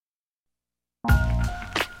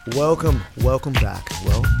Welcome back.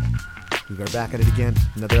 Well, we are back at it again.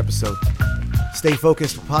 Another episode. Stay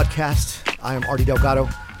Focused podcast. I am Arturo Delgado,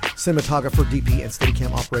 cinematographer, DP, and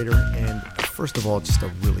Steadicam operator. And first of all, just a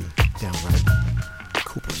really downright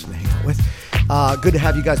cool person to hang out with. Good to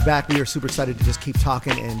have you guys back. We are super excited to just keep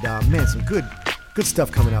talking. And man, some good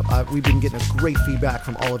stuff coming up. We've been getting a great feedback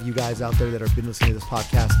from all of you guys out there that have been listening to this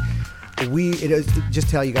podcast. Just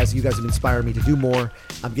tell you guys have inspired me to do more.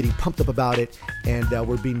 I'm getting pumped up about it, and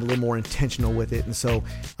we're being a little more intentional with it. And so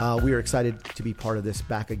we are excited to be part of this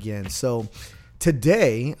back again. So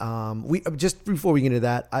today, we just before we get into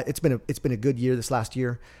that, it's been a good year this last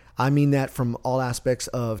year. I mean that from all aspects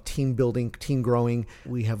of team building, team growing.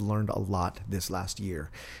 We have learned a lot this last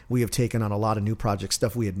year. We have taken on a lot of new projects,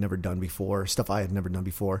 stuff we had never done before, stuff I had never done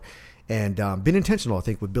before, and been intentional, I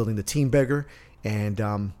think, with building the team bigger.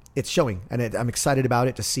 And it's showing, and I'm excited about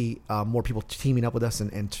it to see more people teaming up with us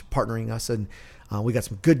and partnering us. And we got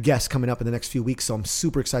some good guests coming up in the next few weeks, so I'm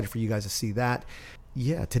super excited for you guys to see that.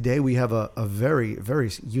 Yeah, today we have a very,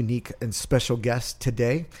 very unique and special guest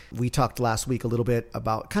today. We talked last week a little bit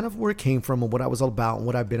about kind of where it came from and what I was all about and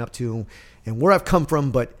what I've been up to and where I've come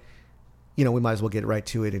from. But, you know, we might as well get right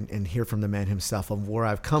to it and hear from the man himself of where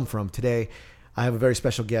I've come from. Today, I have a very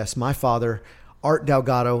special guest. My father, Art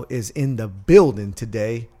Delgado, is in the building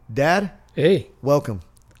today. Dad? Hey. Welcome.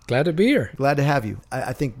 Glad to be here. Glad to have you.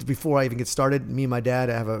 I think before I even get started, me and my dad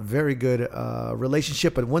have a very good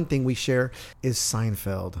relationship, but one thing we share is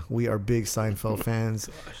Seinfeld. We are big Seinfeld fans.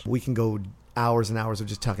 Gosh. We can go hours and hours of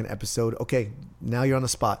just talking episode. Okay, now you're on the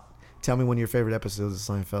spot. Tell me one of your favorite episodes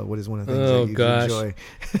of Seinfeld. What is one of the things that you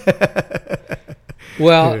enjoy?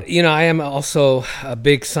 Well, you know, I am also a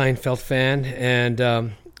big Seinfeld fan,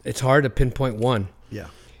 and it's hard to pinpoint one. Yeah.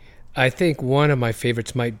 I think one of my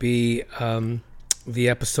favorites might be the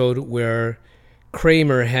episode where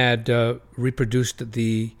Kramer had reproduced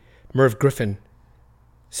the Merv Griffin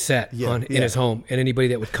set in his home, and anybody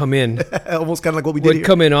that would come in, almost kind of like what we did here,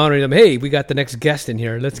 come in honoring them. Hey, we got the next guest in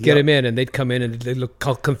here. Let's get him in, and they'd come in and they look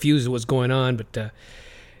confused at what's going on, but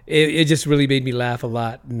it just really made me laugh a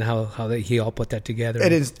lot, and how he all put that together.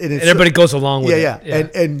 And everybody goes along with it. Yeah.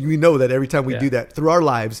 And we know that every time we do that through our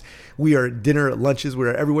lives, we are at dinner, at lunches,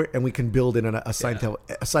 we're everywhere, and we can build in a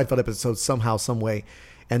Seinfeld episode somehow, some way.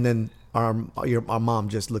 And then our mom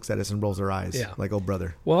just looks at us and rolls her eyes like, oh,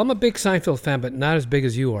 brother. Well, I'm a big Seinfeld fan, but not as big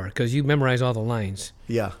as you are, because you memorize all the lines.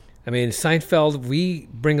 Yeah. I mean, Seinfeld, we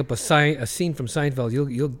bring up a scene from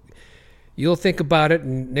Seinfeld, You'll think about it,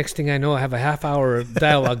 and next thing I know, I have a half-hour of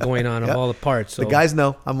dialogue going on of all the parts. So. The guys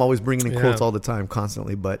know I'm always bringing in quotes all the time,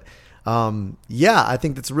 constantly. But I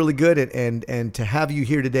think that's really good, and to have you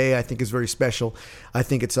here today, I think is very special. I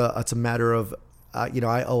think it's a matter of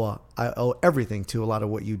I owe everything to a lot of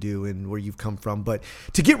what you do and where you've come from. But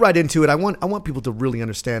to get right into it, I want people to really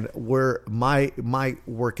understand where my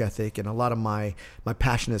work ethic and a lot of my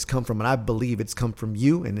passion has come from, and I believe it's come from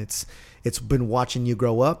you, and it's been watching you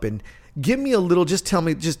grow up. And give me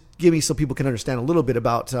give me so people can understand a little bit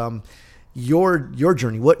about your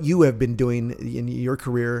journey, what you have been doing in your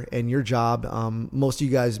career and your job. Most of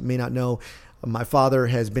you guys may not know, my father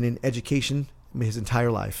has been in education his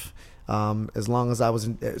entire life. As long as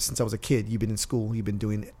since I was a kid, you've been in school. You've been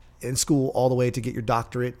doing in school all the way to get your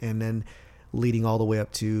doctorate, and then leading all the way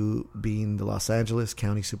up to being the Los Angeles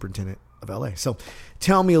County Superintendent of LA. So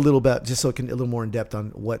tell me a little bit, just so it can a little more in depth on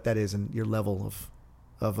what that is and your level of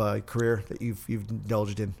career that you've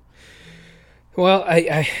indulged in. Well,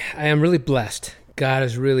 I am really blessed. God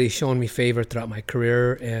has really shown me favor throughout my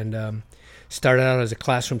career, and started out as a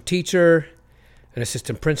classroom teacher, an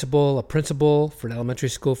assistant principal, a principal for an elementary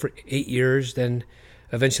school for 8 years, then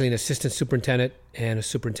eventually an assistant superintendent and a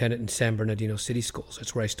superintendent in San Bernardino City Schools.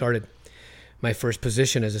 That's where I started my first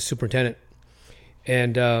position as a superintendent.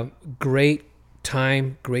 And great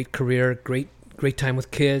time, great career, great time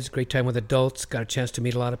with kids, great time with adults, got a chance to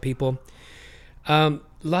meet a lot of people. A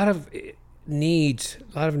lot of needs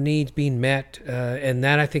being met, and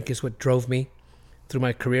that I think is what drove me through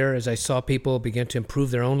my career as I saw people begin to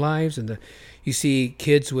improve their own lives. And you see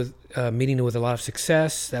kids with meeting with a lot of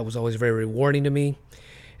success. That was always very rewarding to me.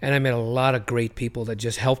 And I met a lot of great people that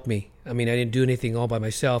just helped me. I mean, I didn't do anything all by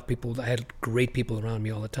myself. I had great people around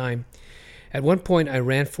me all the time. At one point, I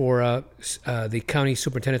ran for the county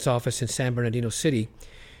superintendent's office in San Bernardino City.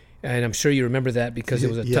 And I'm sure you remember that because it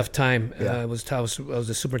was a tough time. I was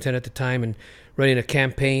the superintendent at the time and running a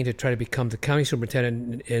campaign to try to become the county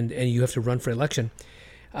superintendent, and you have to run for election.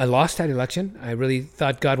 I lost that election. I really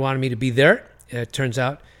thought God wanted me to be there. It turns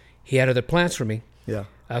out he had other plans for me. Yeah.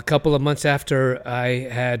 A couple of months after I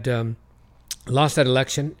had lost that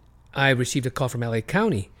election, I received a call from LA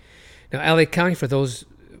County. Now, LA County, for those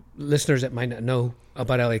listeners that might not know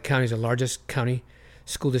about LA County, is the largest county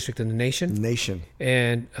school district in the nation.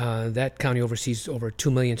 And that county oversees over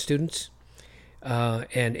 2 million students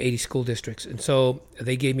and 80 school districts. And so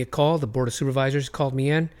they gave me a call. The Board of Supervisors called me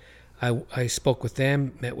in. I spoke with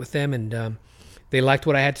them, met with them, and they liked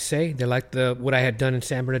what I had to say. They liked what I had done in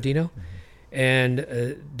San Bernardino,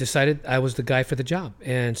 and decided I was the guy for the job.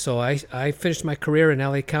 And so I finished my career in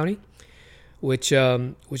LA County, which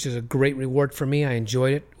is a great reward for me. I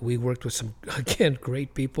enjoyed it. We worked with some, again,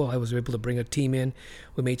 great people. I was able to bring a team in.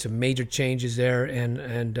 We made some major changes there,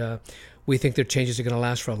 and we think their changes are going to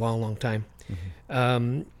last for a long, long time.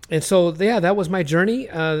 Mm-hmm. And so, yeah, that was my journey.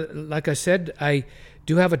 Like I said, I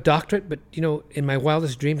do have a doctorate, but, in my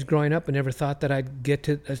wildest dreams growing up, I never thought that I'd get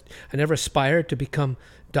to, I never aspired to become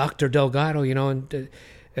Dr. Delgado,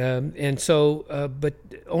 and so, but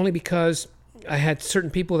only because I had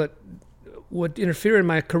certain people that would interfere in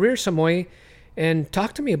my career some way and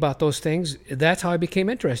talk to me about those things. That's how I became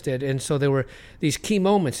interested. And so there were these key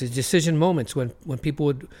moments, these decision moments when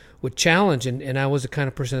people would challenge, and I was the kind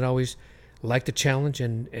of person that always liked to challenge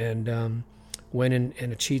and went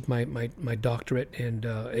and achieved my doctorate, and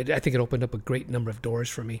I think it opened up a great number of doors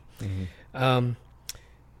for me. Mm-hmm.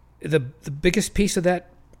 The biggest piece of that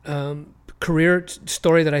career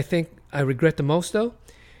story that I think I regret the most, though,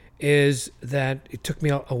 is that it took me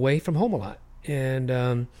away from home a lot,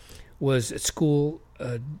 and was at school.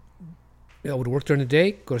 I would work during the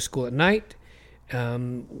day, go to school at night,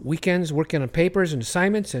 weekends working on papers and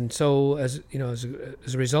assignments, and so as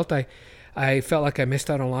a result, I felt like I missed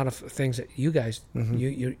out on a lot of things that you guys, mm-hmm.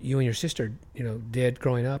 you and your sister, did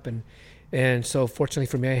growing up, and so fortunately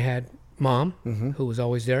for me, I had Mom, mm-hmm. who was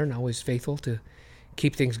always there and always faithful to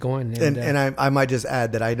keep things going. And I might just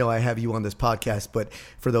add that I know I have you on this podcast, but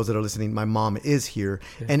for those that are listening, my mom is here.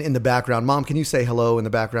 Yeah. And in the background, Mom, can you say hello in the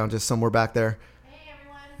background, just somewhere back there? Hey,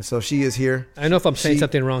 everyone. So she is here. I know if I'm saying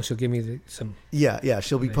something wrong, she'll give me some. Yeah.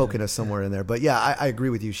 She'll be poking us somewhere in there. But yeah, I agree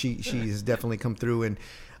with you. She has definitely come through,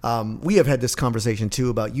 and we have had this conversation too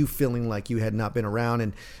about you feeling like you had not been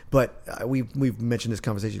around, but we've mentioned this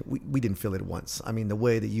conversation. We didn't feel it once. I mean, the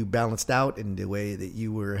way that you balanced out and the way that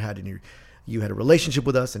you had a relationship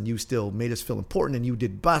with us, and you still made us feel important, and you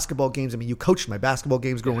did basketball games. I mean, you coached my basketball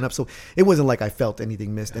games growing up, so it wasn't like I felt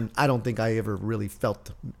anything missed, and I don't think I ever really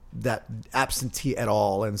felt that absentee at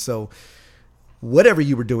all. And so whatever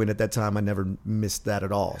you were doing at that time, I never missed that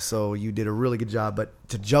at all. So you did a really good job, but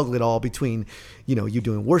to juggle it all between, you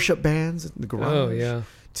doing worship bands in the garage,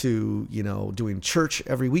 to, doing church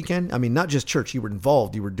every weekend. I mean, not just church, you were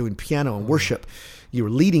involved. You were doing piano and worship. You were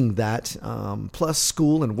leading that, plus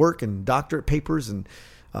school and work and doctorate papers and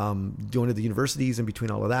going to the universities in between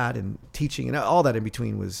all of that, and teaching and all that in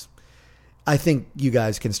between was, I think you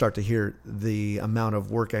guys can start to hear the amount of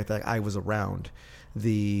work ethic I was around,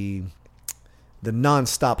 the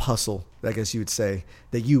nonstop hustle, I guess you would say,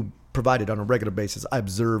 that you provided on a regular basis. I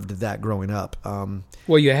observed that growing up.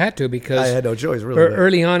 Well, you had to, because I had no choice, really.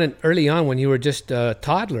 Early on when you were just a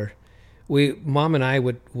toddler, Mom and I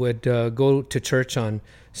would go to church on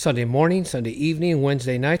Sunday morning, Sunday evening,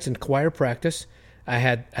 Wednesday nights, and choir practice. I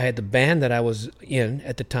had the band that I was in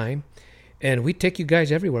at the time, and we'd take you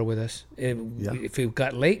guys everywhere with us. If it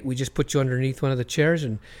got late, we just put you underneath one of the chairs,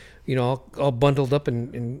 and all bundled up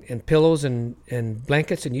in pillows and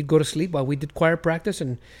blankets, and you'd go to sleep while we did choir practice,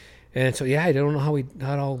 and so I don't know how it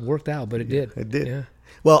all worked out, but it did. It did. Yeah.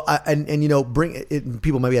 Well, bring it.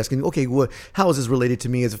 People might be asking, okay, how is this related to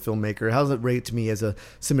me as a filmmaker? How is it related to me as a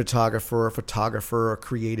cinematographer, a photographer, a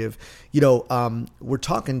creative? We're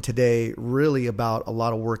talking today really about a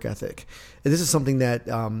lot of work ethic. And this is something that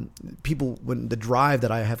when the drive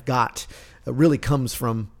that I have got really comes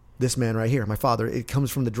from this man right here, my father. It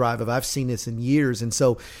comes from the drive of, I've seen this in years. And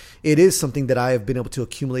so it is something that I have been able to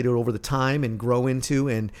accumulate over the time and grow into.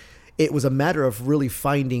 And it was a matter of really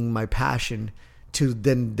finding my passion to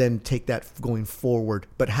then take that going forward,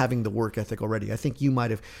 but having the work ethic already. I think you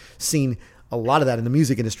might have seen a lot of that in the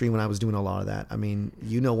music industry when I was doing a lot of that. I mean,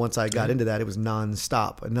 once I got into that, it was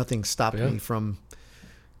nonstop, and nothing stopped me from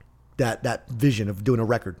that vision of doing a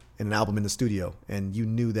record and an album in the studio. And you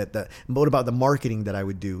knew that what about the marketing that I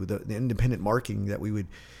would do, the independent marketing that we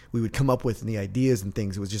would come up with, and the ideas and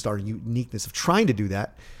things. It was just our uniqueness of trying to do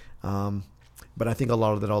that. But I think a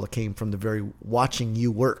lot of that all came from the very watching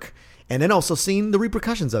you work, and then also seeing the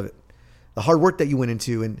repercussions of it, the hard work that you went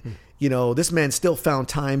into. And, this man still found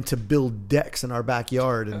time to build decks in our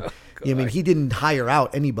backyard. And he didn't hire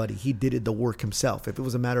out anybody. He did the work himself. If it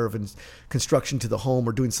was a matter of construction to the home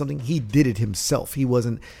or doing something, he did it himself. He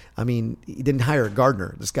didn't hire a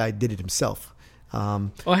gardener. This guy did it himself.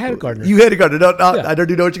 I had a gardener. You had a gardener. No, Yeah. I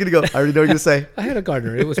already know what you're going to go. I already know what you're going to say. I had a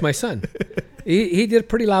gardener. It was my son. He did a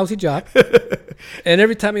pretty lousy job. And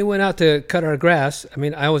every time he went out to cut our grass, I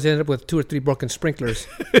mean, I always ended up with 2 or 3 broken sprinklers.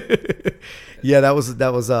 Yeah, that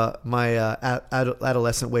was my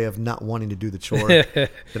adolescent way of not wanting to do the chore. That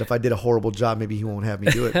if I did a horrible job, maybe he won't have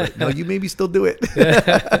me do it. But no, you maybe still do it.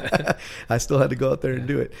 I still had to go out there and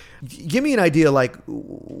do it. Give me an idea, like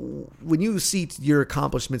when you see your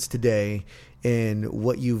accomplishments today and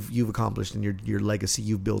what you've accomplished and your legacy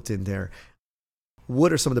you've built in there.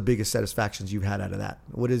 What are some of the biggest satisfactions you've had out of that?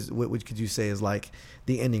 What could you say is like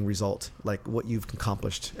the ending result, like what you've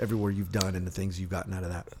accomplished everywhere you've done and the things you've gotten out of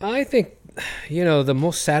that? I think, the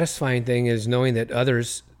most satisfying thing is knowing that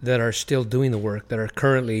others that are still doing the work, that are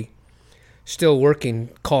currently still working,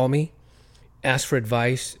 call me, ask for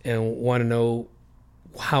advice, and want to know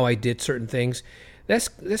how I did certain things.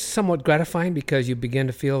 That's somewhat gratifying because you begin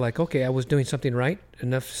to feel like, okay, I was doing something right,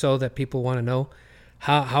 enough so that people want to know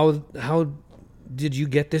how did you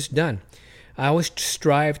get this done? I always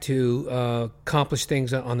strive to accomplish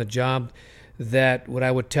things on the job that what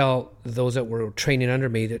I would tell those that were training under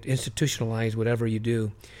me, that institutionalize whatever you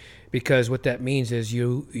do, because what that means is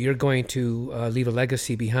you're going to leave a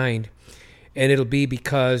legacy behind, and it'll be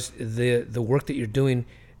because the work that you're doing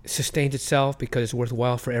sustains itself because it's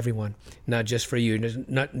worthwhile for everyone, not just for you.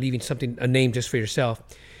 Not leaving a name just for yourself.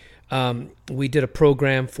 We did a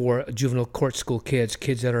program for juvenile court school kids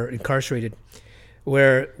that are incarcerated,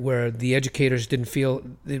 where the educators didn't feel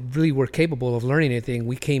they really were capable of learning anything.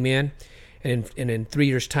 We came in and in 3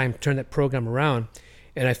 years' time turned that program around.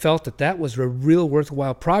 And I felt that was a real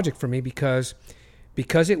worthwhile project for me because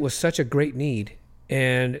it was such a great need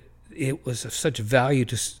and it was of such value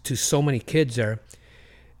to so many kids there.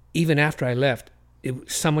 Even after I left,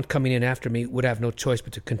 someone coming in after me would have no choice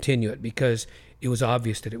but to continue it because it was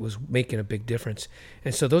obvious that it was making a big difference.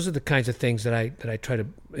 And so those are the kinds of things that I try to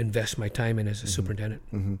invest my time in as a superintendent.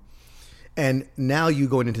 Mm-hmm. And now you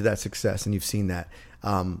going into that success, and you've seen that,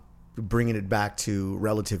 bringing it back to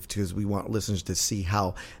relative to, because we want listeners to see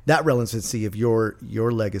how that relevancy of your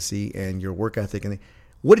legacy and your work ethic. And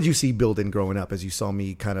what did you see build in growing up as you saw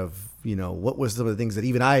me kind of, what was some of the things that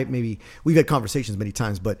even we've had conversations many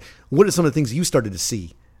times, but what are some of the things you started to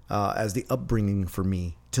see as the upbringing for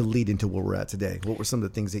me to lead into where we're at today? What were some of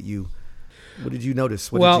the things what did you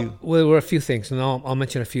notice? Well, there were a few things, and I'll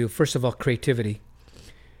mention a few. First of all, creativity.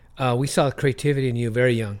 We saw creativity in you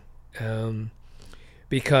very young.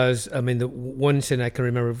 Because, the one incident I can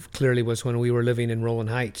remember clearly was when we were living in Rowland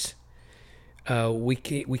Heights. We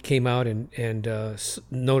came out and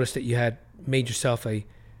noticed that you had made yourself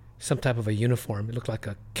some type of a uniform. It looked like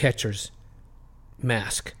a catcher's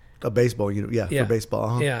mask. A baseball, for baseball.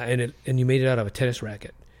 Uh-huh. Yeah, and you made it out of a tennis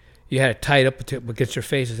racket. You had it tied up against your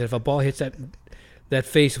face and said, if a ball hits that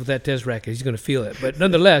face with that tennis racket, he's going to feel it. But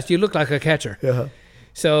nonetheless, you look like a catcher. Uh-huh.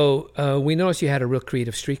 So we noticed you had a real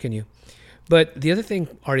creative streak in you. But the other thing,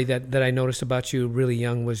 Artie, that I noticed about you really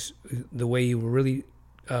young was the way you were really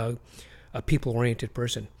a people-oriented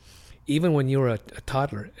person. Even when you were a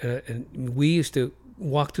toddler, and we used to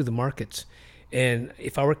walk through the markets, and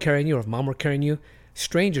if I were carrying you or if Mom were carrying you,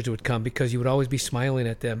 strangers would come because you would always be smiling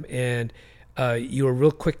at them, and you were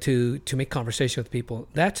real quick to make conversation with people.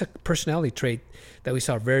 That's a personality trait that we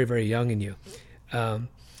saw very, very young in you,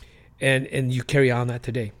 and you carry on that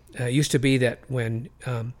today. It used to be that when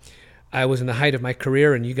I was in the height of my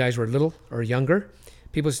career and you guys were little or younger,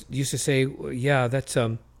 people used to say, "Yeah, that's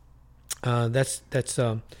Dr.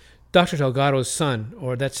 Delgado's son,"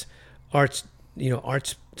 or "That's Art's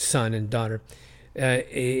son and daughter."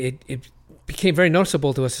 It became very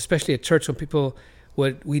noticeable to us, especially at church,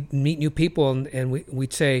 when we'd meet new people and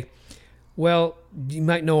we'd say, "Well, you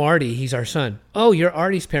might know Artie. He's our son." "Oh, you're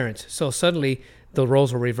Artie's parents." So suddenly the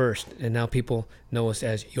roles were reversed, and now people know us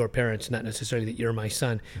as your parents, not necessarily that you're my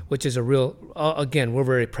son, which is a real, again, we're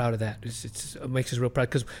very proud of that. It makes us real proud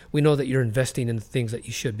because we know that you're investing in the things that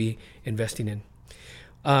you should be investing in.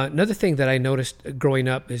 Another thing that I noticed growing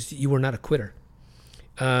up is you were not a quitter.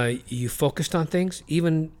 You focused on things,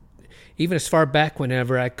 even as far back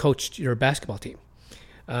whenever I coached your basketball team.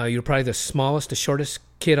 You were probably the smallest, the shortest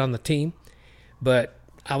kid on the team, but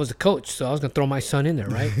I was the coach, so I was going to throw my son in there,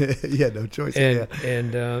 right? Yeah, no choice.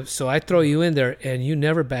 And so I throw you in there, and you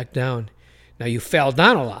never backed down. Now, you fell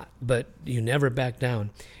down a lot, but you never backed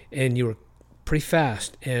down. And you were pretty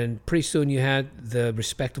fast, and pretty soon you had the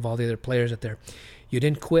respect of all the other players out there. You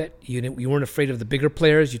didn't quit. You weren't afraid of the bigger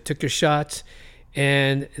players. You took your shots.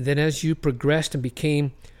 And then as you progressed and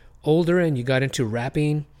became older and you got into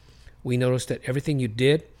rapping, we noticed that everything you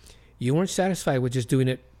did, you weren't satisfied with just doing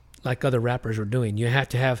it like other rappers were doing. You had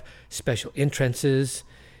to have special entrances,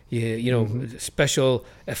 special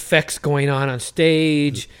effects going on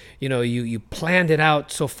stage. You planned it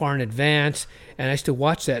out so far in advance. And I used to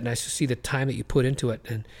watch that, and I used to see the time that you put into it,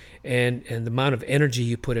 and the amount of energy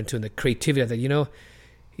you put into it, and the creativity. I thought,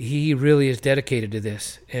 he really is dedicated to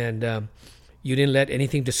this, and you didn't let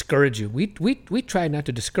anything discourage you. We tried not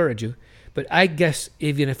to discourage you, but I guess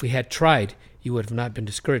even if we had tried, you would have not been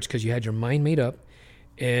discouraged because you had your mind made up,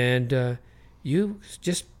 and you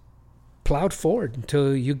just plowed forward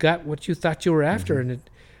until you got what you thought you were after, and it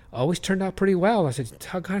always turned out pretty well. I said,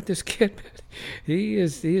 "Doggone this kid, he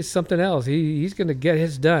is something else. He's going to get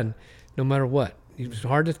his done, no matter what." It was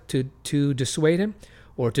hard to dissuade him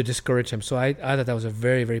or to discourage him. So I thought that was a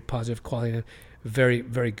very, very positive quality, and very,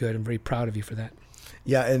 very good. I'm very proud of you for that.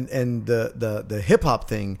 Yeah, and the hip hop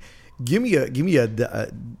thing. Give me a.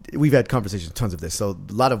 We've had conversations, tons of this. So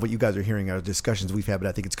a lot of what you guys are hearing are discussions we've had, but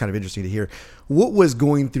I think it's kind of interesting to hear what was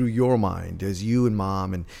going through your mind as you and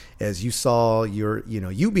Mom, and as you saw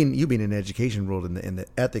you being in the education world and the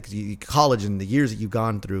ethics, college, and the years that you've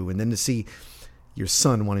gone through, and then to see your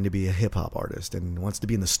son wanting to be a hip hop artist and wants to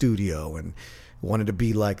be in the studio and wanted to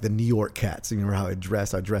be like the New York cats. You remember how I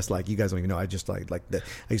dressed? I dressed like, you guys don't even know, I just I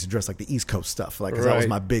used to dress like the East Coast stuff, like, cause that was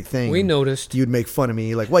my big thing. We noticed. You'd make fun of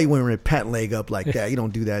me, like, why you wearing a patent leg up like that? You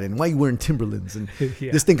don't do that. And why you wearing Timberlands? And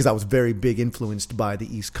this thing, cause I was very big influenced by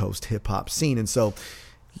the East Coast hip hop scene. And so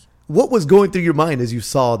what was going through your mind as you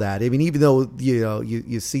saw that? I mean, even though,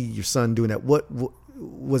 you see your son doing that, what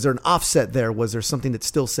was there an offset there? Was there something that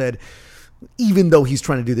still said, even though he's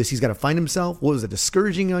trying to do this, he's got to find himself? What was it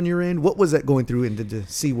discouraging on your end? What was that going through, and to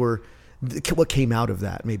see what came out of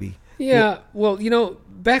that, maybe? Yeah, well,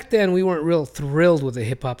 back then we weren't real thrilled with the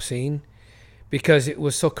hip hop scene because it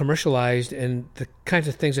was so commercialized, and the kinds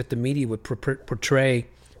of things that the media would portray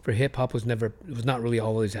for hip hop was not really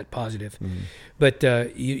always that positive. Mm-hmm. But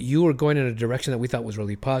you were going in a direction that we thought was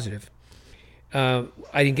really positive. I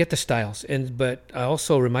didn't get the styles, but I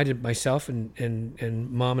also reminded myself, and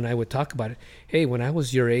Mom and I would talk about it. Hey, when I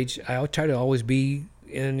was your age, I would try to always be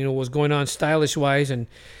in, what was going on stylish wise, and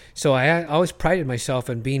so I always prided myself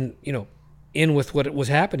in being, in with what was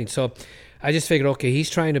happening. So I just figured, okay, he's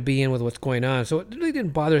trying to be in with what's going on, so it really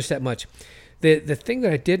didn't bother us that much. The thing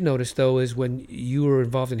that I did notice though is when you were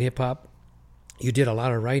involved in hip hop, you did a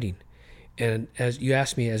lot of writing, and as you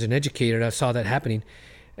asked me as an educator, I saw that happening.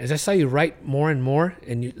 As I saw you write more and more,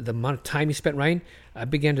 and the amount of time you spent writing, I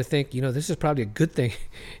began to think, this is probably a good thing.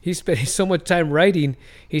 He's spending so much time writing,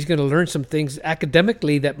 he's going to learn some things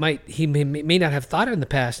academically that he may not have thought of in the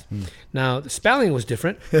past. Now, the spelling was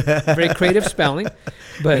different, very creative spelling,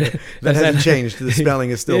 but that hasn't changed. The spelling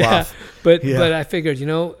is still off. But I figured,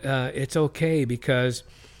 it's okay, because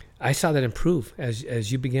I saw that improve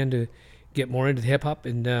as you began to get more into hip hop,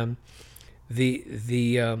 and the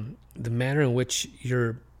manner in which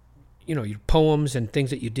your poems and things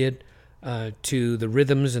that you did to the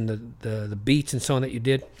rhythms and the beats and so on that you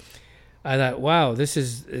did, I thought, wow, this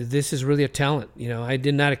is really a talent. I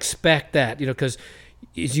did not expect that, because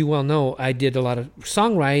as you well know, I did a lot of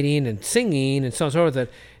songwriting and singing and so on and so forth, that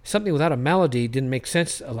something without a melody didn't make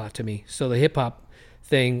sense a lot to me. So the hip hop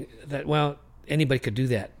thing, that, well, anybody could do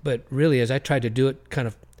that. But really, as I tried to do it kind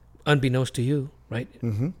of unbeknownst to you, right?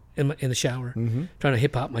 Mm-hmm. In the shower, trying to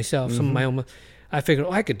hip hop myself, some of my own. I figured,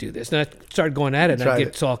 I could do this. And I started going at it, and I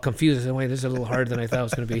get so all confused. I said, wait, this is a little harder than I thought it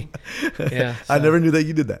was going to be. Yeah, so, I never knew that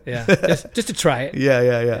you did that. Yeah, just to try it.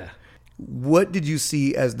 Yeah. What did you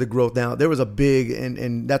see as the growth? Now, there was a big,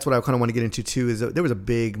 and that's what I kind of want to get into too, is that there was a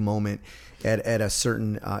big moment at a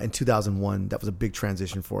certain, in 2001, that was a big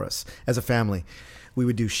transition for us as a family. We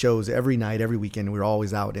would do shows every night, every weekend. We were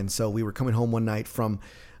always out. And so we were coming home one night from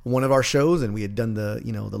one of our shows, and we had done the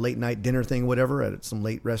late night dinner thing, whatever, at some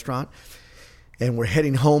late restaurant. And we're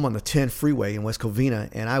heading home on the 10 freeway in West Covina,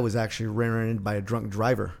 and I was actually ran into by a drunk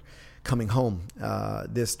driver coming home.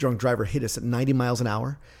 This drunk driver hit us at 90 miles an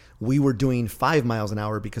hour. We were doing 5 miles an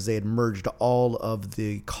hour because they had merged all of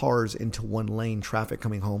the cars into one lane traffic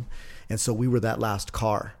coming home. And so we were that last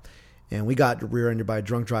car. And we got rear-ended by a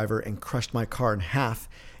drunk driver and crushed my car in half,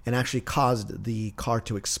 and actually caused the car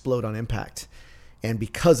to explode on impact. And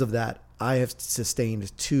because of that, I have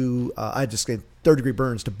sustained I just sustained third-degree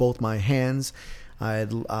burns to both my hands. I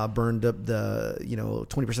had burned up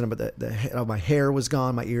 20% of my hair was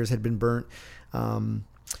gone. My ears had been burnt.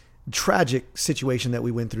 Tragic situation that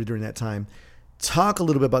we went through during that time. Talk a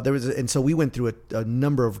little bit about and so we went through a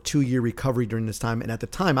number of 2-year recovery during this time. And at the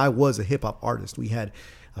time, I was a hip hop artist. We had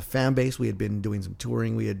a fan base. We had been doing some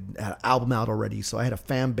touring. We had an album out already, so I had a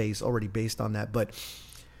fan base already based on that. But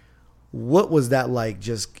What was that like,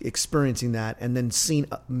 just experiencing that and then seeing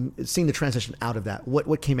the transition out of that?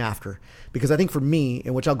 What came after? Because I think for me,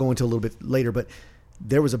 and which I'll go into a little bit later, but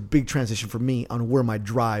there was a big transition for me on where my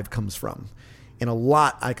drive comes from. And a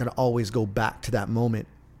lot, I can always go back to that moment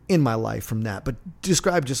in my life from that. But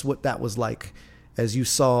describe just what that was like as you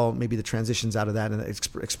saw maybe the transitions out of that, and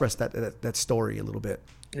express that story a little bit.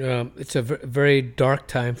 It's a very dark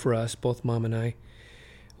time for us, both Mom and I.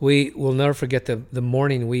 We will never forget the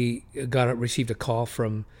morning we received a call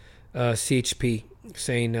from CHP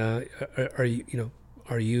saying, "Are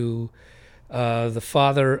you the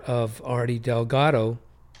father of Artie Delgado?"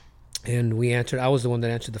 And we answered. I was the one that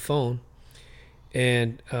answered the phone,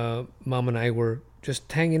 and Mom and I were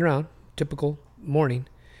just hanging around, typical morning,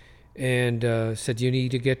 and said, "You need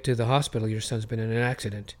to get to the hospital. Your son's been in an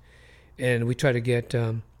accident." And we tried to get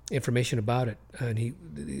information about it, and they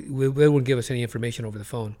wouldn't give us any information over the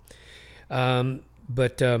phone.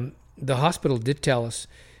 But the hospital did tell us,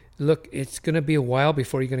 look, it's going to be a while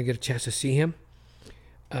before you're going to get a chance to see him.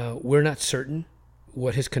 We're not certain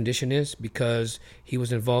what his condition is because he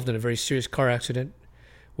was involved in a very serious car accident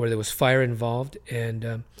where there was fire involved,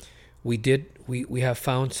 and we have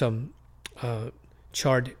found some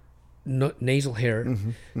charred nasal hair.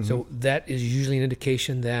 So that is usually an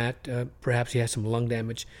indication that perhaps he has some lung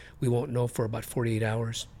damage. We won't know for about 48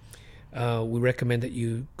 hours. We recommend that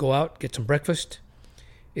you go out, get some breakfast.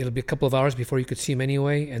 It'll be a couple of hours before you could see him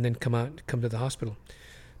anyway, and then come to the hospital.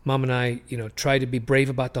 Mom and I, tried to be brave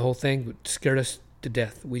about the whole thing, but scared us to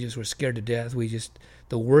death. We just were scared to death.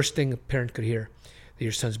 The worst thing a parent could hear, that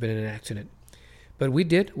your son's been in an accident. But we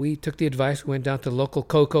did. We took the advice. We went down to the local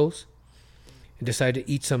Coco's and decided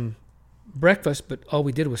to eat some breakfast, but all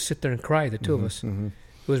we did was sit there and cry, the two of us. It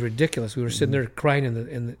was ridiculous. We were sitting there crying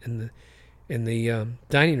in the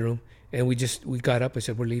dining room, and we got up and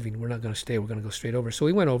said, "We're leaving. We're not going to stay. We're going to go straight over." So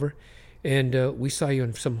we went over, and we saw you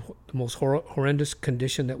in the most horrendous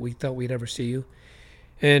condition that we thought we'd ever see you,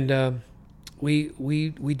 and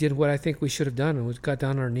we did what I think we should have done, and we got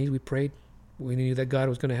down on our knees. We prayed. We knew that God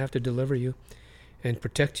was going to have to deliver you, and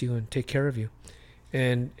protect you, and take care of you,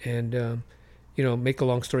 and make a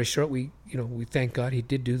long story short, we thank God He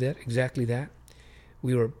did do that, exactly that.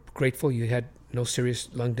 We were grateful you had no serious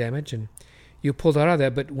lung damage, and you pulled out of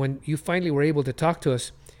that. But when you finally were able to talk to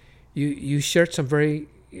us, you shared some very,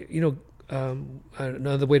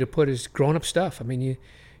 another way to put it is grown-up stuff. I mean, you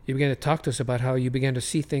began to talk to us about how you began to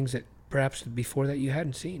see things that perhaps before that you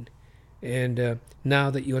hadn't seen, and now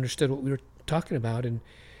that you understood what we were talking about,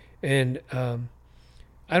 and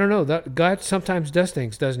I don't know. That God sometimes does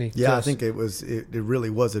things, doesn't He? Yeah, I think it really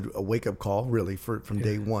was a wake up call, really, from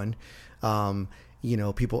day one.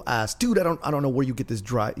 People ask, dude, I don't know where you get this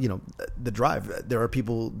drive. The drive. There are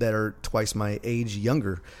people that are twice my age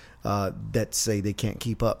younger that say they can't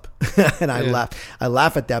keep up, and I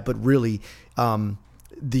laugh at that. But really,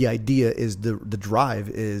 the idea is the drive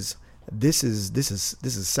is this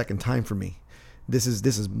is second time for me. This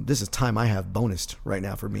is time I have bonused right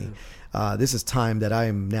now for me. This is time that I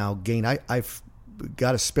am now gained. I've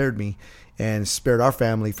God has spared me and spared our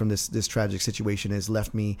family from this tragic situation. Has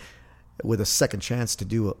left me with a second chance to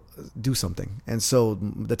do something. And so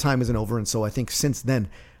the time isn't over. And so I think since then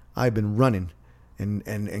I've been running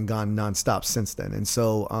and gone nonstop since then. And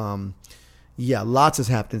so lots has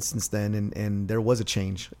happened since then, and there was a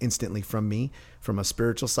change instantly from me, from a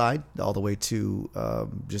spiritual side all the way to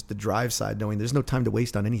just the drive side, knowing there's no time to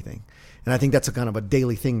waste on anything. And I think that's a kind of a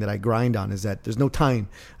daily thing that I grind on, is that there's no time.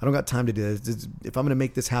 I don't got time to do this. If I'm going to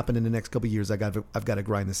make this happen in the next couple of years, I've got to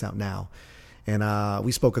grind this out now. And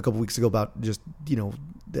we spoke a couple weeks ago about just,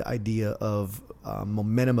 the idea of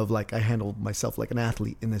momentum of, like, I handle myself like an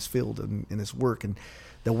athlete in this field and in this work, and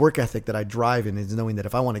the work ethic that I drive in is knowing that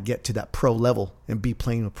if I want to get to that pro level and be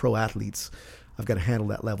playing with pro athletes, I've got to handle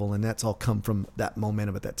that level. And that's all come from that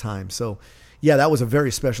momentum at that time. So yeah, that was a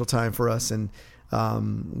very special time for us. And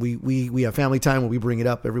we have family time where we bring it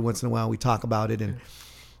up every once in a while. We talk about it. And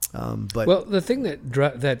but the thing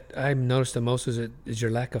that I've noticed the most is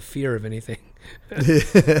your lack of fear of anything.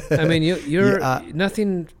 I mean, you're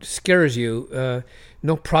nothing scares you.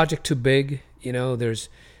 No project too big.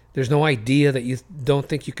 There's no idea that you don't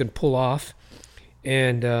think you can pull off,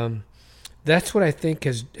 and that's what I think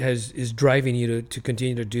is driving you to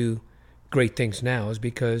continue to do great things now, is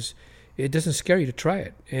because it doesn't scare you to try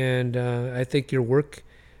it. And I think your work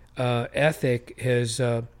ethic has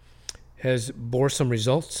bore some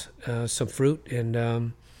results, some fruit,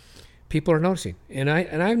 and people are noticing. And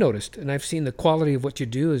I've noticed, and I've seen the quality of what you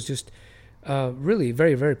do is just really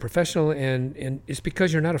very, very professional, and it's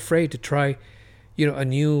because you're not afraid to try a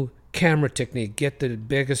new camera technique, get the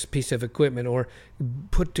biggest piece of equipment, or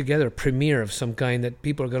put together a premiere of some kind that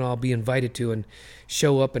people are going to all be invited to and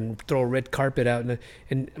show up and throw a red carpet out.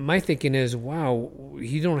 And my thinking is, wow,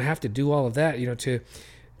 you don't have to do all of that,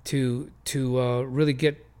 to really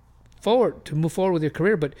get forward, to move forward with your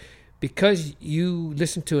career. But because you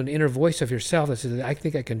listen to an inner voice of yourself that says, I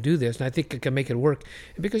think I can do this, and I think I can make it work,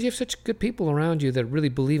 and because you have such good people around you that really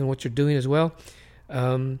believe in what you're doing as well,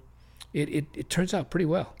 it turns out pretty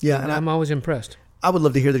well. Yeah, and I'm always impressed. I would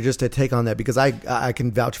love to hear just a take on that, because I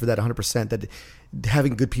can vouch for that 100%, that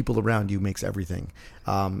having good people around you makes everything.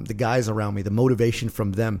 The guys around me, the motivation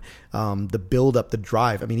from them, the build up, the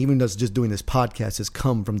drive. I mean, even just doing this podcast has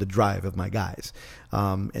come from the drive of my guys,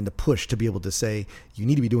 and the push to be able to say, you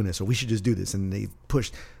need to be doing this, or we should just do this. And they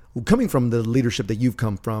pushed, coming from the leadership that you've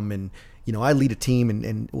come from. And, I lead a team,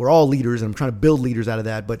 and we're all leaders, and I'm trying to build leaders out of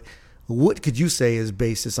that. But what could you say is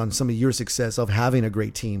basis on some of your success of having a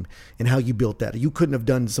great team and how you built that? You couldn't have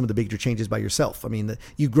done some of the bigger changes by yourself. I mean,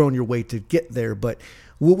 you've grown your way to get there, but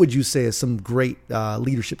what would you say is some great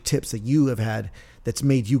leadership tips that you have had that's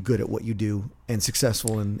made you good at what you do and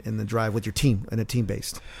successful in the drive with your team and a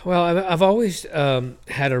team-based? Well, I've always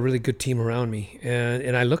had a really good team around me,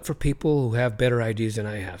 and I look for people who have better ideas than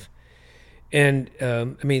I have. And,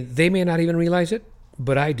 they may not even realize it,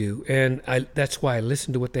 but I do, and that's why I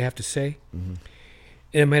listen to what they have to say. Mm-hmm.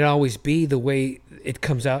 And it might always be the way it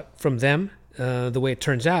comes out from them, the way it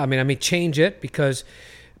turns out. I may change it because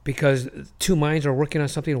two minds are working on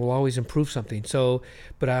something will always improve something. So,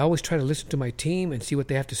 but I always try to listen to my team and see what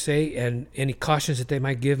they have to say and any cautions that they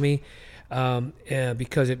might give me,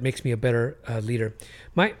 because it makes me a better leader.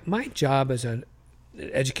 My job as an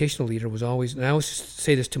educational leader was always, and I always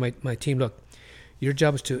say this to my team, look, your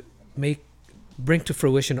job is to bring to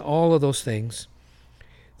fruition all of those things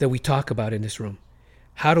that we talk about in this room.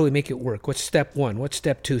 How do we make it work? What's step one? What's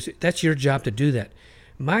step two? That's your job to do that.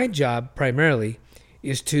 My job primarily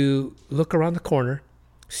is to look around the corner,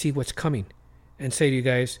 see what's coming, and say to you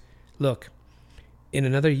guys, look, in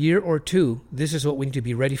another year or two, this is what we need to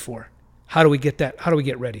be ready for. How do we get that? How do we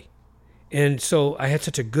get ready? And so I had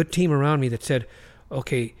such a good team around me that said,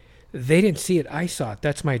 okay, they didn't see it, I saw it.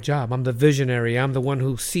 That's my job. I'm the visionary. I'm the one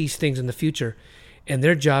who sees things in the future. And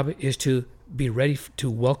their job is to be ready to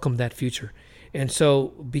welcome that future. And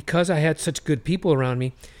so because I had such good people around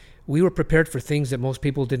me, we were prepared for things that most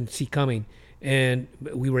people didn't see coming. And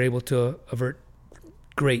we were able to avert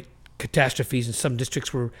great catastrophes. And some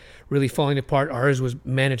districts were really falling apart. Ours was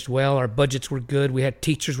managed well. Our budgets were good. We had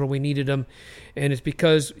teachers where we needed them. And it's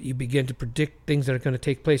because you begin to predict things that are going to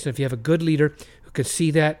take place. And if you have a good leader who can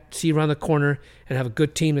see around the corner, and have a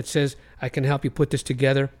good team that says, I can help you put this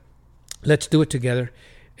together, let's do it together,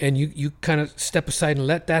 and you kind of step aside and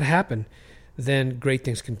let that happen, then great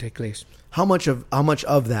things can take place. How much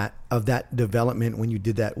of that development when you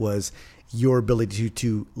did that was your ability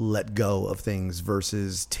to let go of things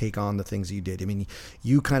versus take on the things that you did? I mean,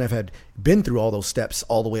 you kind of had been through all those steps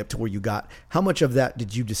all the way up to where you got. How much of that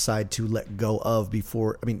did you decide to let go of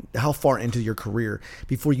before? I mean, how far into your career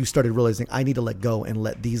before you started realizing I need to let go and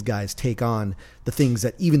let these guys take on the things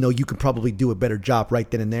that, even though you could probably do a better job right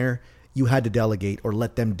then and there, you had to delegate or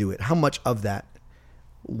let them do it? How much of that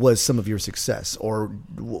was some of your success, or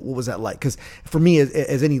what was that like? Because for me,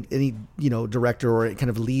 as any director or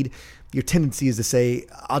kind of lead, your tendency is to say,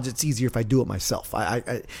 it's easier if I do it myself.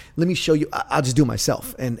 I let me show you. I'll just do it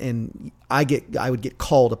myself. And I would get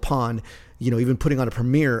called upon, even putting on a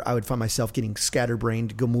premiere, I would find myself getting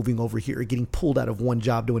scatterbrained, moving over here, getting pulled out of one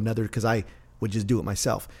job to another because I would just do it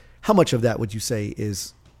myself. How much of that would you say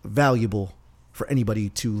is valuable for anybody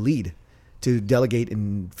to lead, to delegate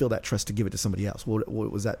and feel that trust to give it to somebody else? What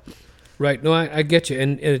was that? Right. No, I get you.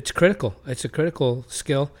 And it's critical. It's a critical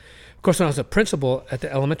skill. Of course, when I was a principal at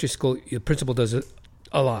the elementary school, the principal does it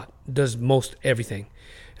a lot, does most everything,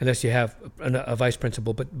 unless you have a vice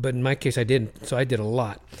principal. But in my case, I didn't, so I did a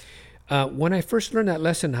lot. When I first learned that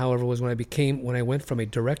lesson, however, was when I went from a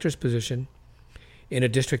director's position in a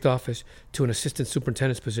district office to an assistant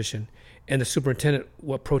superintendent's position. And the superintendent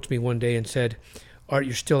approached me one day and said, Art,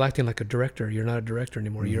 you're still acting like a director. You're not a director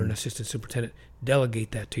anymore. Mm-hmm. You're an assistant superintendent.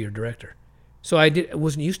 Delegate that to your director. So I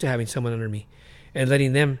wasn't used to having someone under me and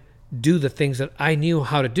letting them do the things that I knew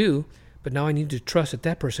how to do, but now I needed to trust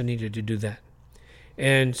that person needed to do that.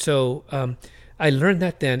 And so I learned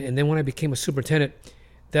that then, and then when I became a superintendent,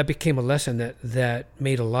 that became a lesson that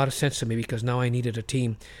made a lot of sense to me, because now I needed a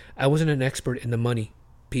team. I wasn't an expert in the money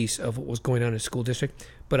piece of what was going on in the school district,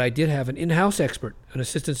 but I did have an in-house expert, an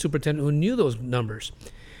assistant superintendent who knew those numbers.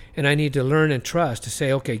 And I need to learn and trust to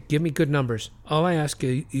say, okay, give me good numbers. All I ask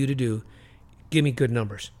you to do, give me good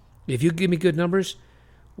numbers. If you give me good numbers,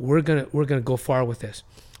 we're gonna go far with this.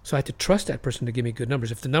 So I had to trust that person to give me good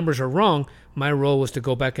numbers. If the numbers are wrong, my role was to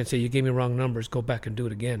go back and say, you gave me wrong numbers, go back and do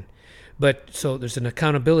it again. But so there's an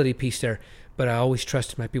accountability piece there. But I always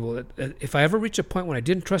trusted my people. If I ever reach a point when I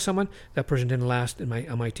didn't trust someone, that person didn't last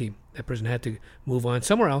on my team. That person had to move on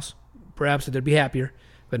somewhere else. Perhaps they'd be happier,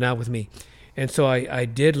 but not with me. And so I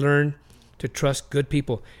did learn to trust good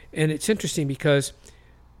people. And it's interesting because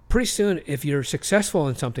pretty soon, if you're successful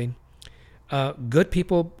in something, good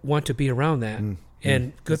people want to be around that.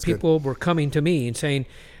 And good people were coming to me and saying,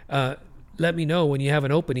 let me know when you have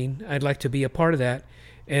an opening. I'd like to be a part of that.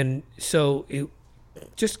 And so it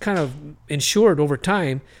just kind of ensured over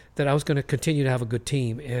time that I was going to continue to have a good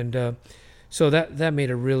team. And so that made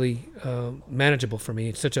it really manageable for me.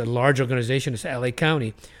 It's such a large organization as LA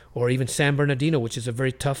County or even San Bernardino, which is a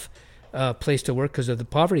very tough place to work because of the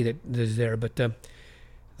poverty that is there. But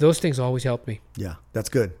those things always helped me. Yeah, that's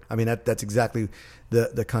good. I mean, that's exactly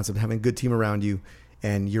the concept, having a good team around you.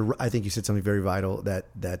 And I think you said something very vital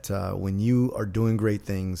that when you are doing great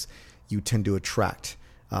things, you tend to attract.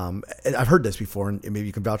 I've heard this before, and maybe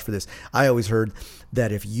you can vouch for this. I always heard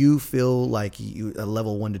that if you feel like you a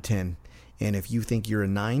level 1 to 10, and if you think you're a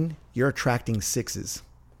 9, you're attracting 6s.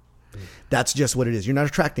 That's just what it is. You're not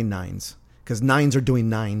attracting 9s because 9s are doing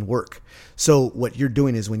 9 work. So what you're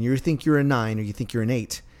doing is when you think you're a 9 or you think you're an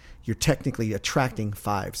 8, you're technically attracting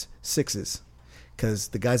 5s, 6s, because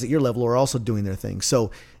the guys at your level are also doing their thing.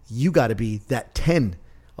 So you got to be that 10,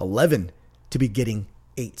 11 to be getting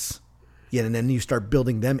 8s. Yeah, and then you start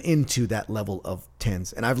building them into that level of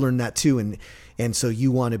 10s. And I've learned that too. And so you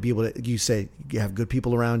want to be able to, you say you have good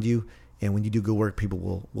people around you. And when you do good work,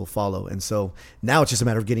 people will follow. And so now it's just a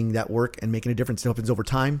matter of getting that work and making a difference. It happens over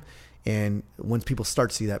time. And once people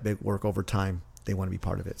start to see that big work over time, they want to be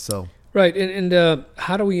part of it. So right. And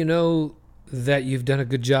how do you know that you've done a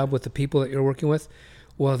good job with the people that you're working with?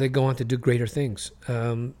 Well, they go on to do greater things.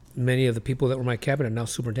 Many of the people that were in my cabinet are now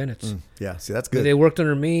superintendents. Yeah, see, that's good. They worked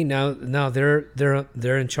under me. Now they're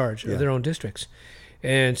in charge of their own districts.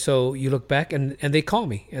 And so you look back and they call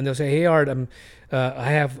me and they'll say, hey, Art, I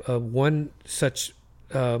have one such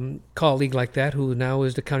colleague like that who now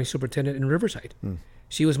is the county superintendent in Riverside.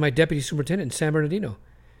 She was my deputy superintendent in San Bernardino,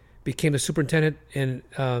 became the superintendent in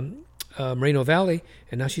Moreno Valley,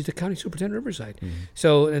 and now she's the county superintendent in Riverside.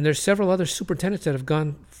 So, and there's several other superintendents that have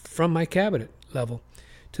gone from my cabinet level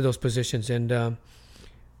to those positions. And,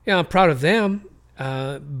 I'm proud of them,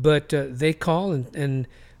 but they call and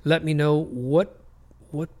let me know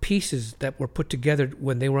what pieces that were put together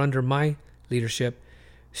when they were under my leadership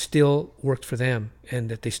still worked for them and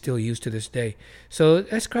that they still use to this day. So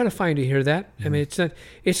that's gratifying to hear that. I mean,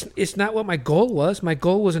 it's not what my goal was. My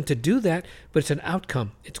goal wasn't to do that, but it's an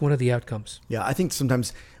outcome. It's one of the outcomes. Yeah, I think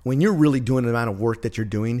sometimes when you're really doing the amount of work that you're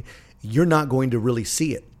doing, you're not going to really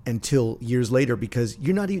see it until years later because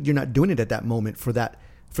you're not doing it at that moment for that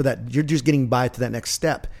you're just getting by to that next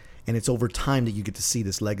step. And it's over time that you get to see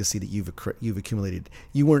this legacy that you've accumulated.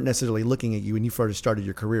 You weren't necessarily looking at when you first started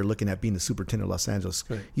your career, looking at being the superintendent of Los Angeles.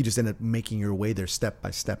 Right. You just ended up making your way there step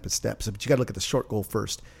by step. So, but you got to look at the short goal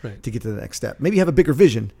first to get to the next step. Maybe you have a bigger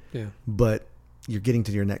vision, but you're getting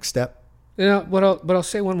to your next step. But I'll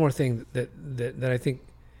say one more thing that I think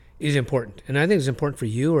is important, and I think it's important for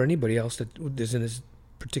you or anybody else that is in this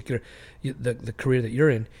particular the career that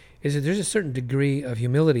you're in, is that there's a certain degree of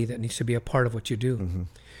humility that needs to be a part of what you do.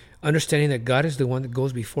 Understanding that God is the one that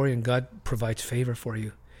goes before you and God provides favor for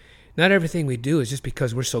you. Not everything we do is just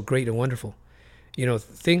because we're so great and wonderful. You know,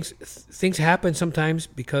 things happen sometimes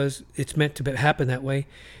because it's meant to happen that way.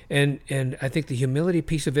 And I think the humility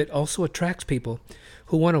piece of it also attracts people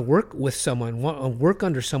who want to work with someone, want to work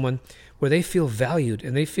under someone where they feel valued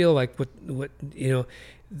and they feel like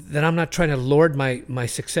that I'm not trying to lord my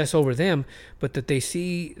success over them, but that they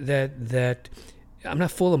see that I'm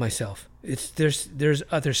not full of myself.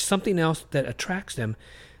 There's something else that attracts them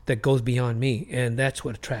that goes beyond me, and that's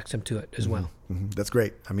what attracts them to it as well. That's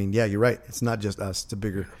great. I mean, yeah, you're right. It's not just us. It's a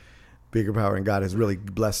bigger power, and God has really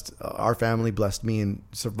blessed our family, blessed me, and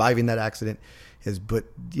surviving that accident has put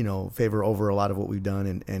favor over a lot of what we've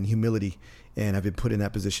done and humility. And I've been put in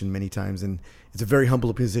that position many times, and it's a very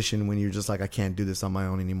humble position when you're just like, I can't do this on my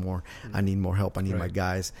own anymore. I need more help. I need my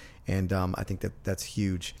guys, and I think that's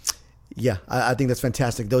huge. Yeah, I think that's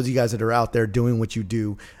fantastic. Those of you guys that are out there doing what you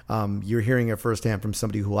do, you're hearing it firsthand from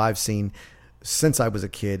somebody who I've seen since I was a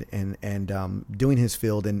kid and doing his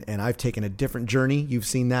field. And I've taken a different journey. You've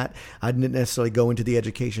seen that. I didn't necessarily go into the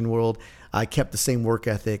education world. I kept the same work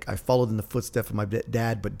ethic. I followed in the footsteps of my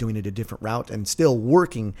dad, but doing it a different route and still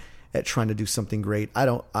working at trying to do something great.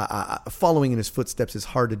 Following in his footsteps is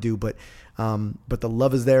hard to do, but the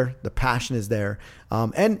love is there, the passion is there,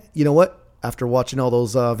 and you know what? After watching all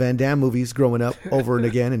those Van Damme movies growing up over and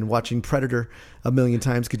again, and watching Predator a million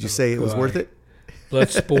times, could you say it was worth it?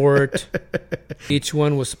 Bloodsport. Each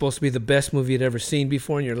one was supposed to be the best movie you'd ever seen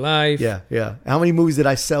before in your life. Yeah, yeah. How many movies did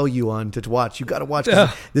I sell you on to watch? You got to watch.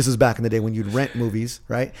 This was back in the day when you'd rent movies,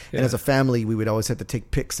 right? Yeah. And as a family, we would always have to take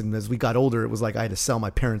pics. And as we got older, it was like I had to sell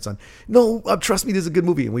my parents on, no, trust me, this is a good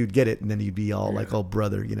movie. And we would get it. And then you'd be all like, oh,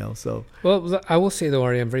 brother, you know. So, well, I will say, though,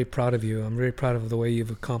 Ari, I'm very proud of you. I'm very proud of the way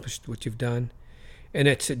you've accomplished what you've done. And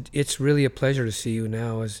it's really a pleasure to see you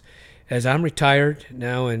now as I'm retired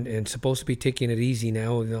now and supposed to be taking it easy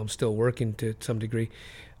now. I'm still working to some degree.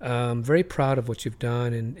 I'm very proud of what you've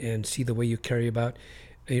done and see the way you carry about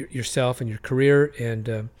yourself and your career.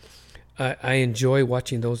 And I enjoy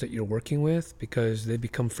watching those that you're working with because they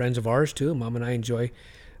become friends of ours too. Mom and I enjoy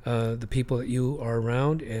the people that you are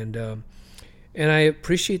around, and I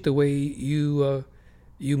appreciate the way you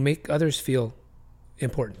make others feel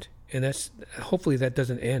important. And that's hopefully that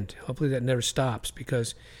doesn't end. Hopefully that never stops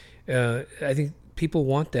because I think people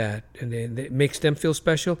want that, and it makes them feel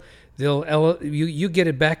special. You get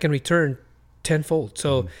it back in return tenfold.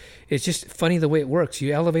 So it's just funny the way it works.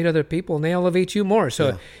 You elevate other people, and they elevate you more.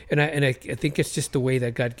 So I think it's just the way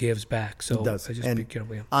that God gives back. So it does. I just be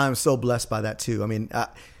careful. Yeah. I'm so blessed by that too. I mean,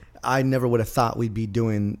 I never would have thought we'd be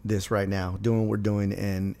doing this right now, doing what we're doing,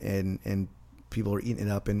 and people are eating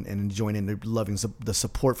it up and enjoying it. And they're loving the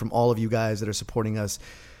support from all of you guys that are supporting us.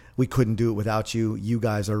 We couldn't do it without you. You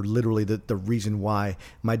guys are literally the reason why.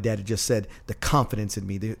 My dad had just said the confidence in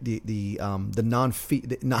me, the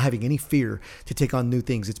not having any fear to take on new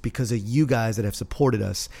things. It's because of you guys that have supported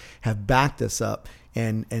us, have backed us up,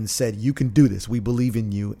 and said you can do this. We believe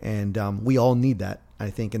in you, and we all need that, I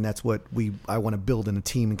think, and that's what I want to build in a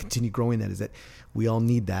team and continue growing. That is that we all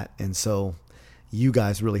need that, and so you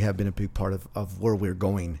guys really have been a big part of where we're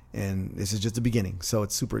going, and this is just the beginning. So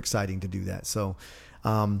it's super exciting to do that. So.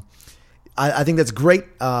 I think that's great.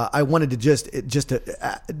 I wanted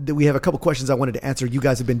to we have a couple questions I wanted to answer. You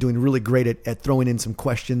guys have been doing really great at throwing in some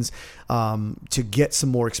questions to get some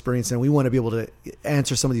more experience, and we want to be able to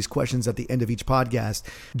answer some of these questions at the end of each podcast.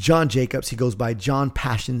 John Jacobs, he goes by John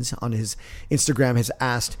Passions on his Instagram, has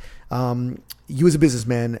asked, you as a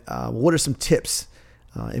businessman, what are some tips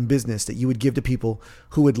in business that you would give to people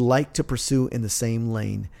who would like to pursue in the same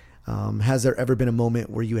lane? Has there ever been a moment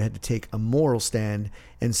where you had to take a moral stand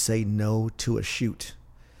and say no to a shoot?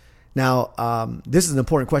 Now, this is an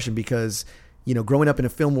important question because, you know, growing up in a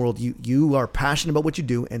film world, you are passionate about what you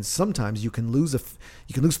do, and sometimes you can lose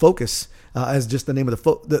focus. As just the name of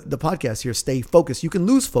the podcast here, stay focused. You can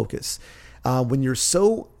lose focus when you're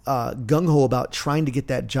so gung ho about trying to get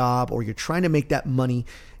that job, or you're trying to make that money.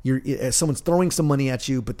 Someone's throwing some money at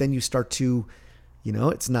you, but then you start to. You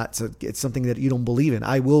know, it's something that you don't believe in.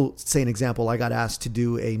 I will say an example. I got asked to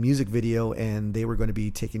do a music video, and they were going to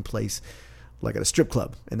be taking place like at a strip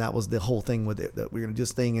club. And that was the whole thing with it, that we were going to do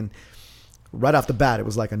this thing. And right off the bat, it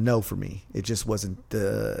was like a no for me. It just wasn't,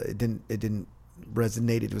 it didn't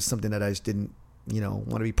resonate. It was something that I just didn't, want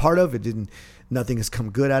to be part of. Nothing has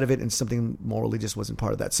come good out of it, and something morally just wasn't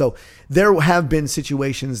part of that. So there have been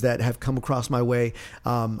situations that have come across my way.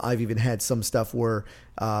 I've even had some stuff where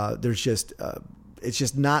it's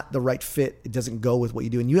just not the right fit. It doesn't go with what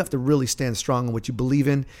you do. And you have to really stand strong on what you believe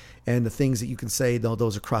in, and the things that you can say, though,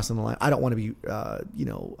 those are crossing the line. I don't want to be,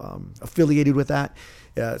 affiliated with that.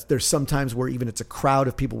 There's sometimes where even it's a crowd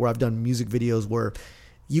of people where I've done music videos where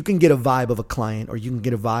you can get a vibe of a client, or you can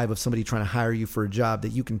get a vibe of somebody trying to hire you for a job that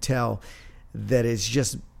you can tell that it's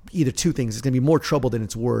just either two things. It's going to be more trouble than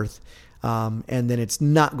it's worth. And then it's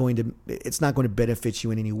not going to benefit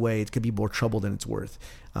you in any way. It could be more trouble than it's worth.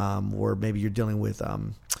 Or maybe you're dealing with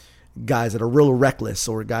guys that are real reckless,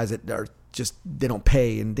 or guys that are just, they don't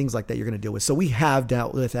pay, and things like that you're going to deal with. So we have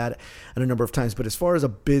dealt with that a number of times. But as far as a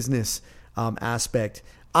business aspect,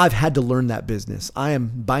 I've had to learn that business. I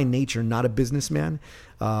am by nature not a businessman.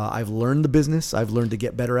 I've learned the business. I've learned to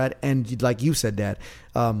get better at it. And like you said, Dad,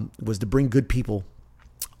 was to bring good people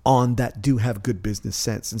on that do have good business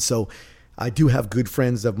sense. And so I do have good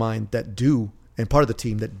friends of mine that do, and part of the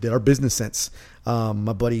team that are business sense.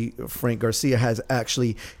 My buddy Frank Garcia has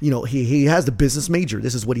actually, he has the business major.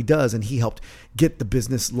 This is what he does. And he helped get the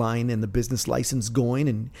business line and the business license going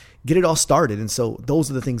and get it all started. And so those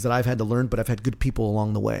are the things that I've had to learn, but I've had good people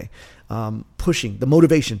along the way. Pushing the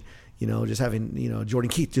motivation. just having, Jordan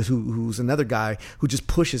Keith, who's another guy who just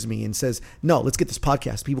pushes me and says, no, let's get this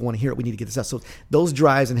podcast. People want to hear it. We need to get this out. So those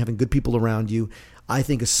drives and having good people around you, I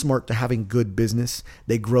think is smart to having good business.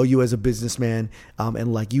 They grow you as a businessman.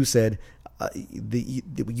 And like you said,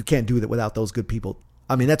 you can't do that without those good people.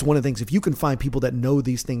 I mean, that's one of the things. If you can find people that know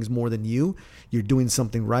these things more than you're doing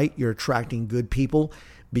something right. You're attracting good people,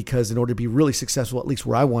 because in order to be really successful, at least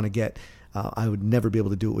where I want to get, I would never be able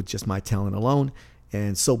to do it with just my talent alone.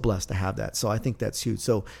 And so blessed to have that. So I think that's huge.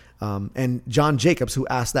 So, and John Jacobs, who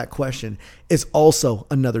asked that question, is also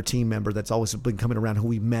another team member that's always been coming around, who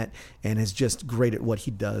we met and is just great at what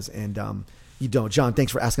he does. And John,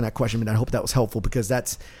 thanks for asking that question. And I hope that was helpful, because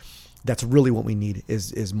that's really what we need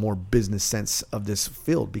is more business sense of this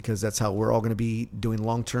field, because that's how we're all going to be doing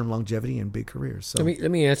long-term longevity and big careers. So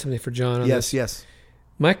let me add something for John on this. Yes.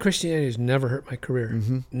 My Christianity has never hurt my career.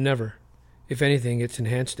 Mm-hmm. Never. If anything, it's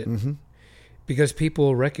enhanced it. Mm-hmm. Because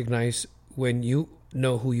people recognize when you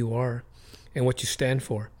know who you are and what you stand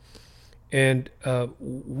for. And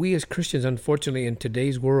we as Christians, unfortunately, in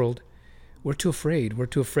today's world, we're too afraid. We're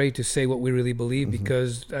too afraid to say what we really believe, mm-hmm.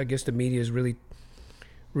 because I guess the media is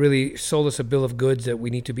really sold us a bill of goods that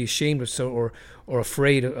we need to be ashamed of, or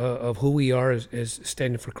afraid of who we are as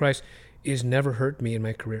standing for Christ. It's never hurt me in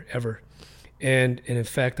my career, ever. And in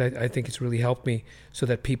fact, I think it's really helped me, so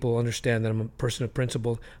that people understand that I'm a person of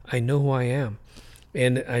principle. I know who I am,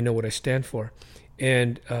 and I know what I stand for.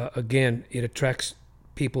 And again, it attracts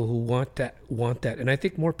people who want that. And I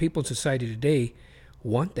think more people in society today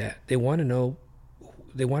want that. They want to know,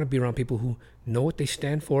 they want to be around people who know what they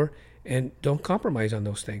stand for and don't compromise on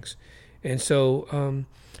those things. And so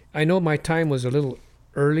I know my time was a little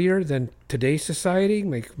earlier than today's society.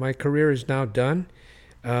 My career is now done.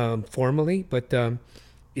 Formally, but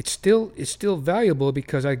it's still valuable,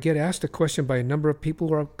 because I get asked a question by a number of people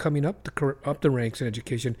who are coming up the ranks in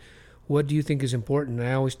education. What do you think is important? And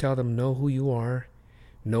I always tell them, know who you are,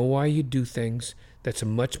 know why you do things. That's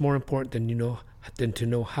much more important than to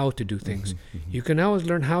know how to do things. Mm-hmm, mm-hmm. You can always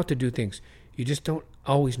learn how to do things. You just don't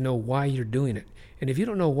always know why you're doing it. And if you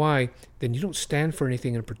don't know why, then you don't stand for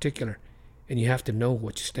anything in particular, and you have to know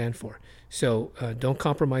what you stand for. So don't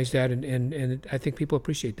compromise that, and I think people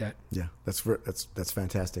appreciate that. Yeah, that's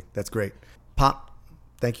fantastic. That's great. Pop,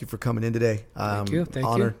 thank you for coming in today. Thank you.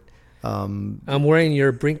 Honored. I'm wearing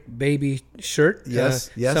your Brink Baby shirt. Yes.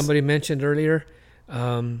 Somebody mentioned earlier.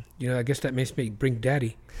 I guess that makes me Brink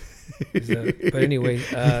Daddy. But anyway,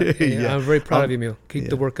 I'm very proud of you, Emil. Keep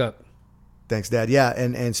the work up. Thanks, Dad. Yeah,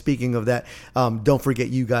 and speaking of that, don't forget,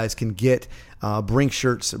 you guys can get Brink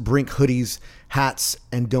shirts, Brink hoodies, hats,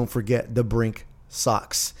 and don't forget the Brink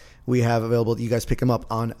socks. We have available. You guys pick them up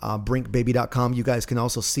on brinkbaby.com. You guys can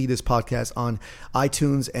also see this podcast on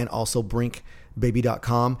iTunes and also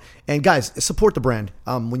brinkbaby.com. And guys, support the brand.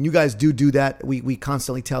 When you guys do that, we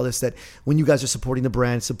constantly tell this, that when you guys are supporting the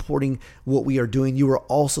brand, supporting what we are doing, you are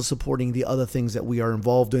also supporting the other things that we are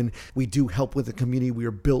involved in. We do help with the community. We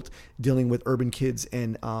are built dealing with urban kids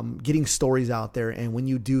and getting stories out there. And when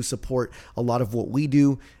you do support a lot of what we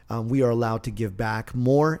do, we are allowed to give back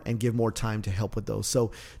more and give more time to help with those.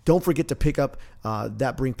 So don't forget to pick up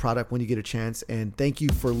that Brink product when you get a chance. And thank you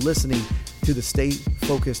for listening to the Stay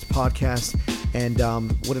Focused podcast. And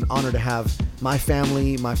what an honor to have my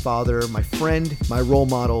family, my father, my friend, my role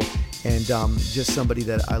model, and just somebody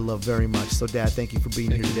that I love very much. So, Dad, thank you for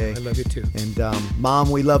being here today. I love you too. And Mom,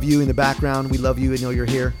 we love you in the background. We love you. I know you're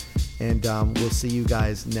here. And we'll see you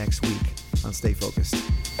guys next week on Stay Focused.